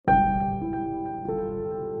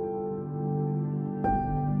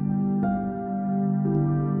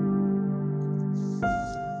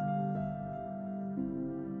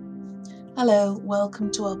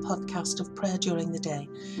welcome to our podcast of Prayer During the Day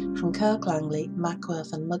from Kirk Langley,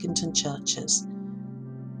 Mackworth and Muggington Churches.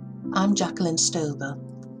 I'm Jacqueline Stover.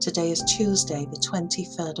 Today is Tuesday, the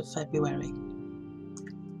 23rd of February.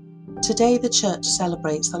 Today the Church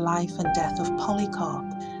celebrates the life and death of Polycarp,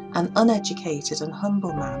 an uneducated and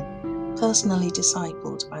humble man, personally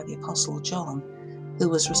discipled by the Apostle John, who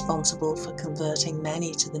was responsible for converting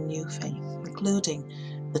many to the new faith, including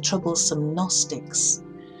the troublesome Gnostics.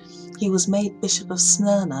 He was made Bishop of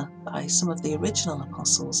Smyrna by some of the original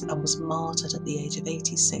apostles and was martyred at the age of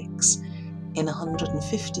 86 in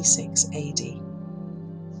 156 AD.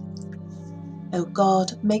 O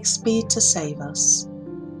God, make speed to save us.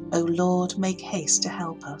 O Lord, make haste to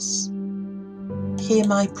help us. Hear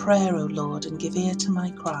my prayer, O Lord, and give ear to my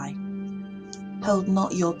cry. Hold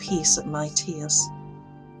not your peace at my tears.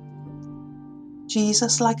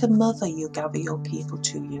 Jesus, like a mother, you gather your people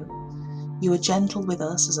to you. You are gentle with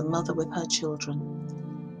us as a mother with her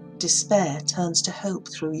children. Despair turns to hope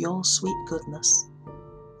through your sweet goodness.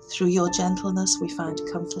 Through your gentleness we find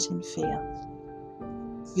comfort in fear.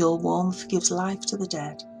 Your warmth gives life to the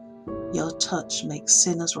dead. Your touch makes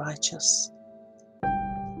sinners righteous.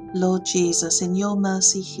 Lord Jesus, in your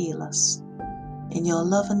mercy heal us. In your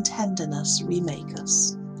love and tenderness remake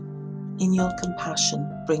us. In your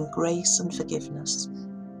compassion bring grace and forgiveness.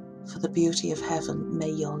 For the beauty of heaven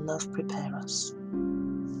may your love prepare us.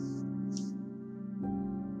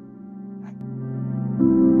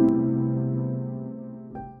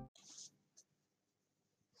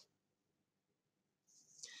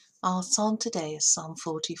 Our psalm today is Psalm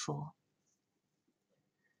 44.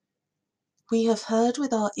 We have heard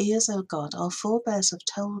with our ears, O God, our forebears have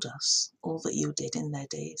told us all that you did in their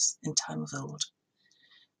days, in time of old.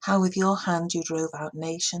 How with your hand you drove out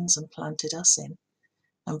nations and planted us in,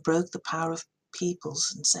 and broke the power of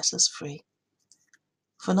peoples and set us free.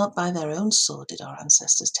 For not by their own sword did our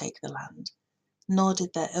ancestors take the land, nor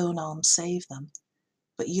did their own arm save them,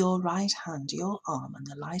 but your right hand, your arm, and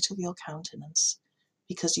the light of your countenance,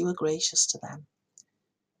 because you were gracious to them.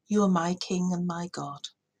 You are my King and my God,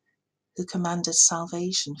 who commanded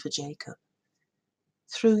salvation for Jacob.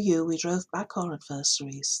 Through you we drove back our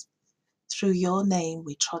adversaries. Through your name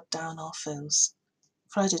we trod down our foes.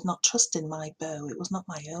 For I did not trust in my bow, it was not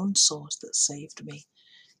my own sword that saved me.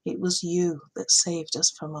 It was you that saved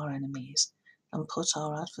us from our enemies and put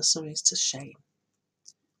our adversaries to shame.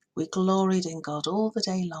 We gloried in God all the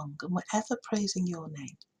day long and were ever praising your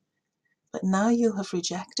name. But now you have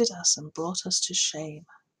rejected us and brought us to shame,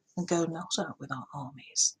 and go not out with our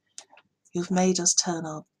armies. You have made us turn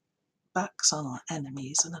our backs on our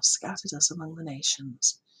enemies and have scattered us among the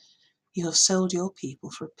nations. You have sold your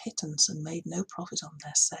people for a pittance and made no profit on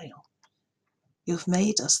their sale. You have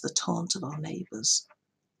made us the taunt of our neighbours,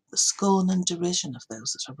 the scorn and derision of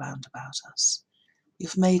those that are round about us. You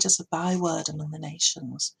have made us a byword among the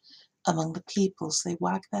nations. Among the peoples they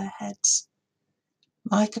wag their heads.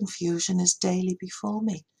 My confusion is daily before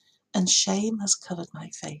me, and shame has covered my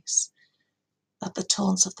face. At the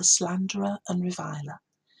taunts of the slanderer and reviler,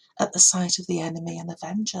 at the sight of the enemy and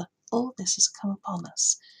avenger, all this has come upon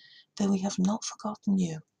us, though we have not forgotten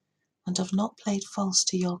you, and have not played false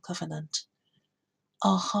to your covenant.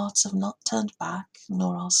 Our hearts have not turned back,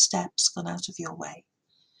 nor our steps gone out of your way.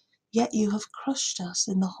 Yet you have crushed us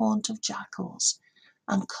in the haunt of jackals,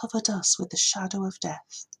 and covered us with the shadow of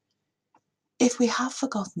death. If we have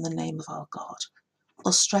forgotten the name of our God,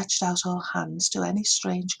 or stretched out our hands to any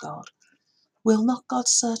strange god, will not God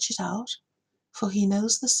search it out? For he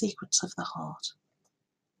knows the secrets of the heart.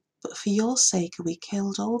 But for your sake are we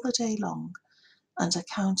killed all the day long, and are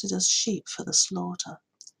counted as sheep for the slaughter.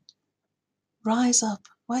 Rise up,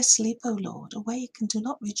 why sleep, O Lord? Awake, and do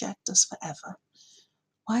not reject us forever.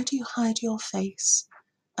 Why do you hide your face,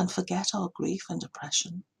 and forget our grief and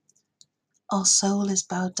oppression? Our soul is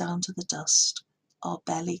bowed down to the dust, our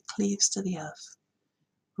belly cleaves to the earth.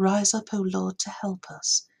 Rise up, O Lord, to help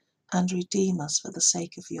us, and redeem us for the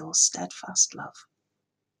sake of your steadfast love.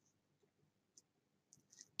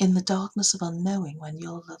 In the darkness of unknowing, when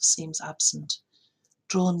your love seems absent,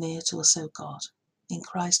 draw near to us, O God, in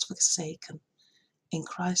Christ forsaken, in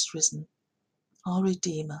Christ risen, our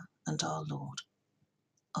Redeemer and our Lord.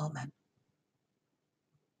 Amen.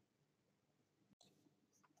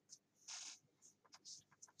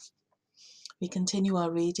 We continue our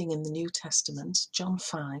reading in the New Testament, John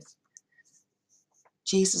 5.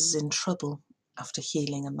 Jesus is in trouble after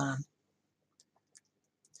healing a man.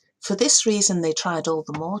 For this reason they tried all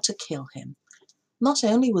the more to kill him. Not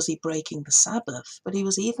only was he breaking the Sabbath, but he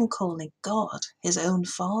was even calling God his own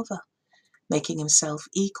Father, making himself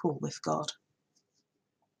equal with God.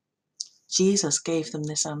 Jesus gave them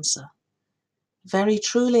this answer: Very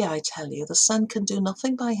truly I tell you, the Son can do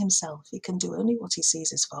nothing by himself. He can do only what he sees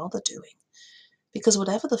his Father doing. Because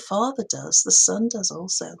whatever the Father does, the Son does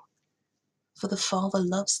also. For the Father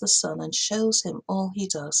loves the Son and shows him all he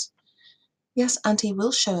does. Yes, and he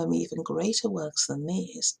will show him even greater works than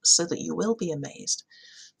these, so that you will be amazed.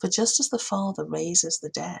 For just as the Father raises the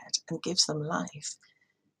dead and gives them life,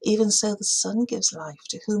 even so the Son gives life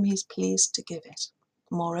to whom he is pleased to give it.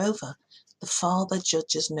 Moreover, the Father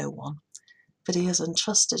judges no one, but he has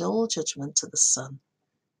entrusted all judgment to the Son,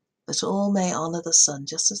 that all may honour the Son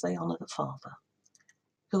just as they honour the Father.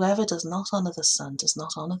 Whoever does not honour the Son does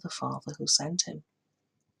not honour the Father who sent him.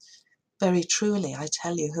 Very truly I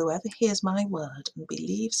tell you, whoever hears my word and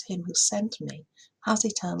believes him who sent me has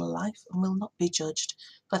eternal life and will not be judged,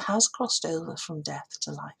 but has crossed over from death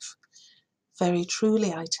to life. Very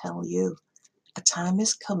truly I tell you, a time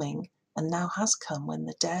is coming, and now has come, when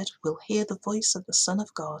the dead will hear the voice of the Son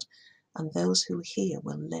of God, and those who hear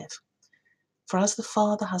will live. For as the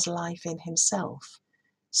Father has life in himself,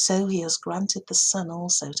 so he has granted the Son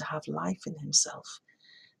also to have life in himself,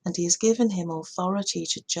 and he has given him authority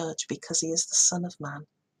to judge, because he is the Son of Man.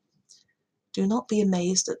 Do not be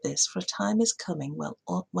amazed at this, for a time is coming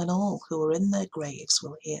when all who are in their graves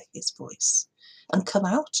will hear his voice and come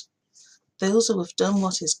out. Those who have done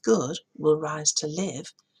what is good will rise to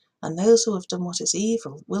live, and those who have done what is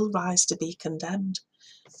evil will rise to be condemned.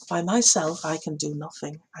 By myself I can do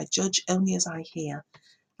nothing. I judge only as I hear,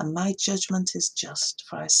 and my judgment is just,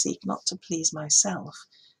 for I seek not to please myself,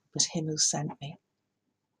 but him who sent me.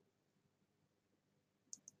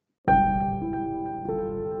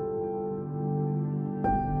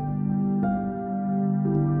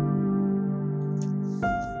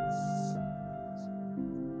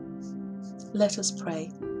 Let us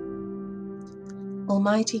pray.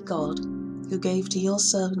 Almighty God, who gave to your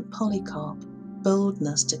servant Polycarp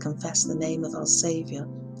boldness to confess the name of our Saviour,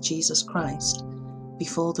 Jesus Christ,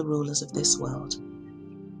 before the rulers of this world,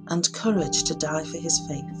 and courage to die for his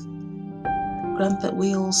faith, grant that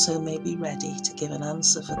we also may be ready to give an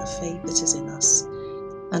answer for the faith that is in us,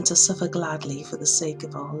 and to suffer gladly for the sake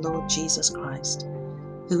of our Lord Jesus Christ,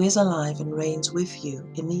 who is alive and reigns with you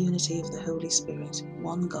in the unity of the Holy Spirit,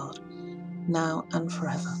 one God, now and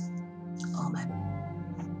forever. Amen.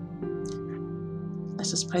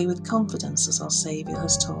 Let us pray with confidence as our Saviour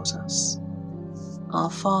has taught us. Our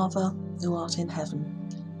Father, who art in heaven,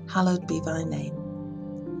 hallowed be thy name.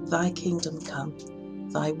 Thy kingdom come,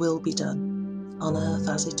 thy will be done, on earth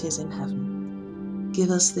as it is in heaven. Give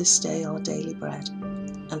us this day our daily bread,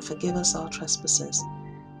 and forgive us our trespasses,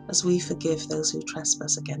 as we forgive those who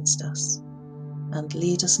trespass against us. And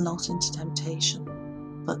lead us not into temptation,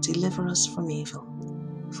 but deliver us from evil.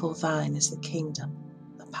 For thine is the kingdom,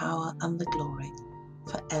 the power, and the glory,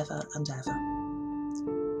 for ever and ever.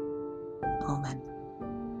 Amen.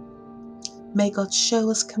 May God show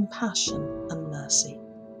us compassion and mercy.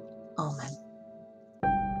 Amen.